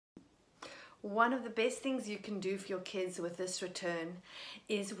One of the best things you can do for your kids with this return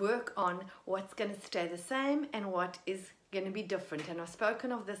is work on what's going to stay the same and what is going to be different. And I've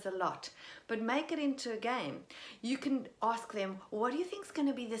spoken of this a lot, but make it into a game. You can ask them, what do you think is going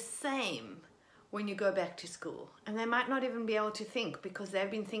to be the same when you go back to school? And they might not even be able to think, because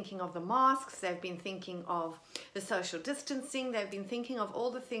they've been thinking of the masks, they've been thinking of the social distancing, they've been thinking of all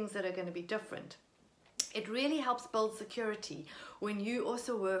the things that are going to be different. It really helps build security when you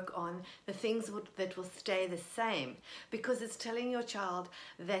also work on the things that will stay the same, because it's telling your child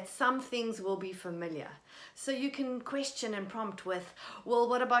that some things will be familiar. So you can question and prompt with, well,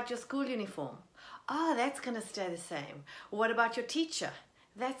 what about your school uniform? Oh, that's going to stay the same. What about your teacher?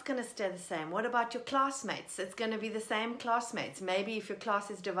 That's going to stay the same. What about your classmates? It's going to be the same classmates. Maybe if your class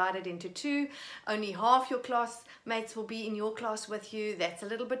is divided into two, only half your classmates will be in your class with you. That's a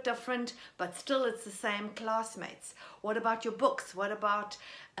little bit different, but still it's the same classmates. What about your books? What about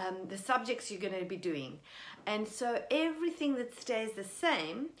the subjects you're going to be doing? And so everything that stays the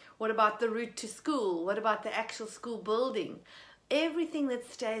same. What about the route to school? What about the actual school building? Everything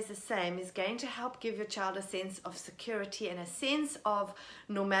that stays the same is going to help give your child a sense of security and a sense of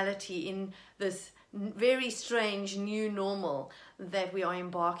normality in this very strange new normal that we are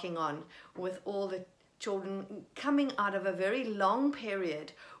embarking on, with all the children coming out of a very long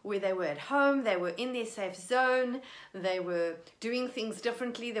period where they were at home, they were in their safe zone, they were doing things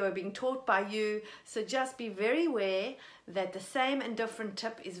differently, they were being taught by you. So just be very aware that the same and different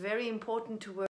tip is very important to work